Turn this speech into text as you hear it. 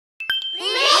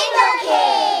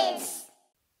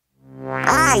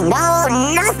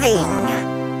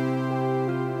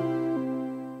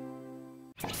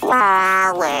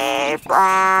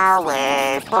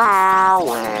flower,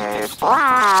 flower,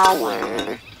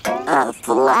 flower. A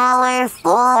flower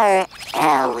for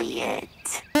Elliot.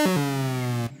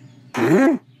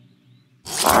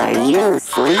 Are you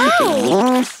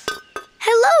sleeping?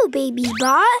 Hello, Baby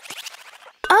Bot.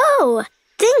 Oh,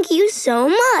 thank you so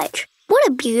much. What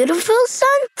a beautiful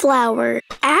sunflower.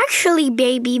 Actually,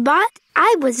 Baby Bot,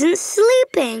 I wasn't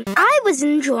sleeping. I was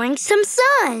enjoying some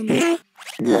sun.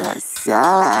 The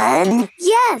sun?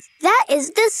 Yes, that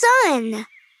is the sun.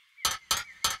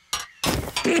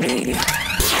 Baby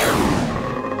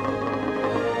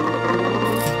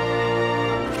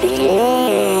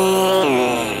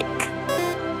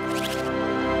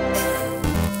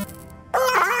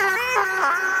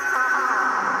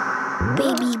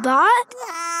Bot?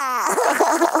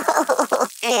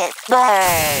 It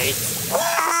burns.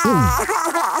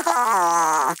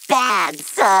 Bad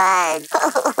sun.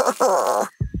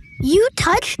 You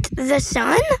touched the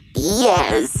sun?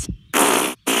 Yes.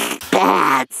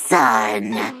 Bad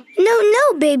sun.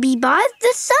 No, Baby Bot.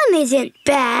 The sun isn't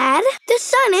bad. The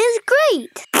sun is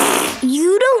great.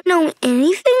 You don't know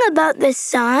anything about the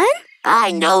sun?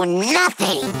 I know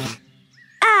nothing.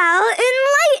 I'll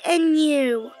enlighten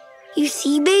you. You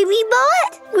see, Baby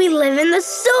Bot? We live in the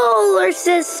solar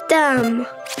system.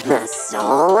 The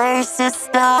solar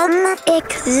system?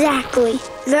 Exactly.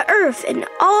 The Earth and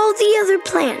all the other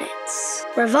planets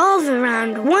revolve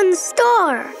around one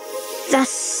star. The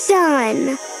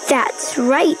sun. That's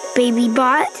right, Baby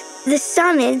Bot. The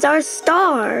sun is our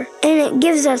star, and it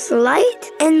gives us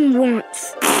light and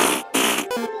warmth.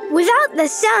 Without the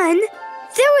sun,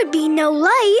 there would be no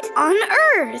light on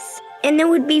Earth, and it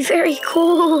would be very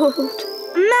cold.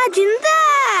 Imagine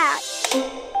that!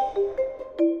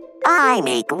 I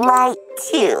make light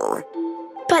too.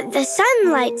 But the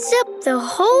sun lights up the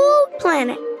whole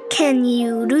planet. Can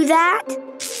you do that?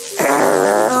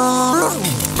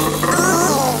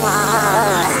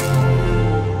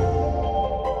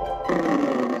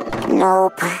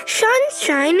 Nope.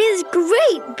 Sunshine is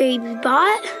great, Baby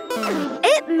Bot.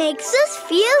 It makes us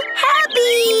feel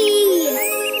happy.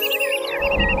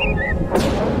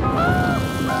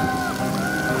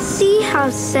 See how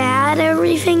sad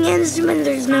everything is when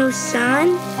there's no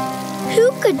sun?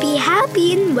 Who could be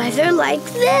happy in weather like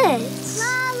this?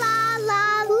 La la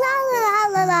la la la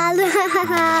la la la la la.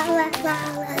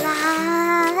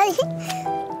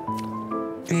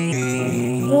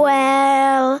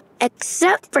 Well,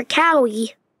 except for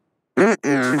Cowie.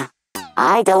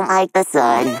 I don't like the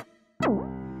sun.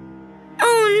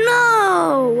 Oh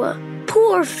no!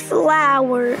 Poor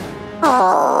flower.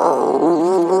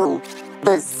 Oh,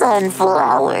 the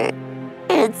sunflower.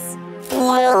 It's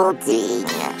wilting.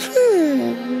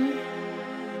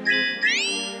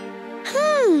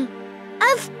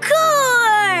 Of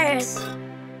course!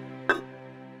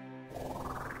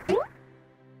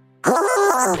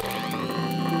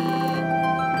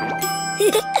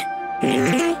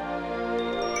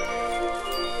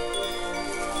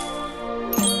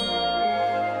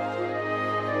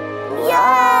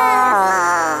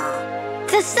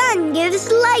 The sun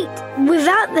gives light.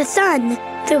 Without the sun,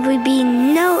 there would be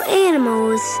no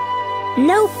animals,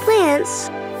 no plants,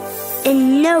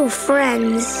 and no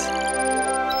friends.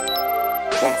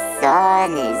 The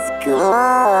sun is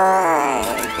good.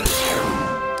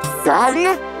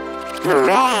 Sun,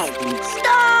 friend.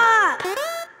 Stop!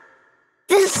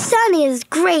 The sun is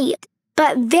great,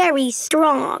 but very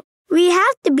strong. We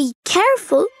have to be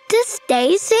careful to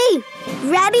stay safe.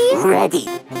 Ready? Ready.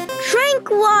 Drink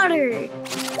water.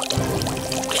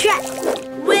 Check.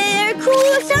 Wear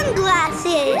cool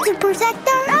sunglasses to protect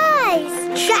our eyes.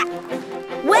 Check.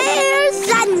 Wear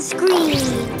sunscreen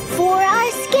for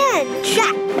our skin.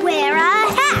 Check. Wear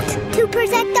a hat to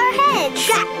protect our head.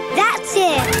 Check. That's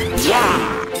it.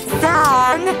 Yeah.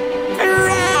 Sun,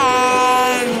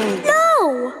 friend.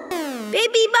 No!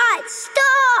 Baby Bot,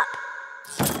 stop!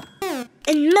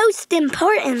 And most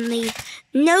importantly,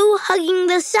 no hugging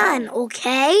the sun,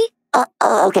 okay?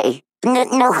 Okay.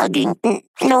 No hugging.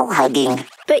 No hugging.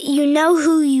 But you know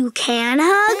who you can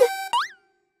hug?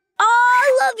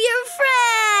 All of your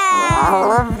friends!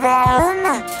 All of them?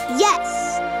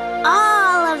 Yes,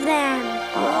 all of them.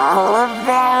 All of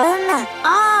them?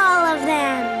 All of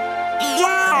them.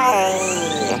 Yay!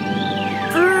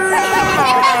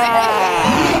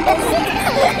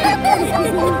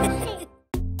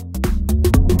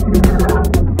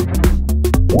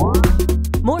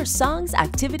 More songs,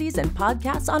 activities, and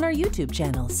podcasts on our YouTube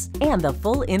channels, and the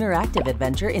full interactive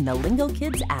adventure in the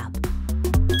Lingokids app.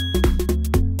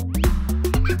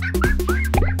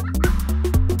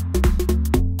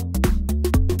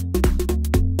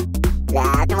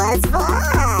 That was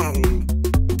fun!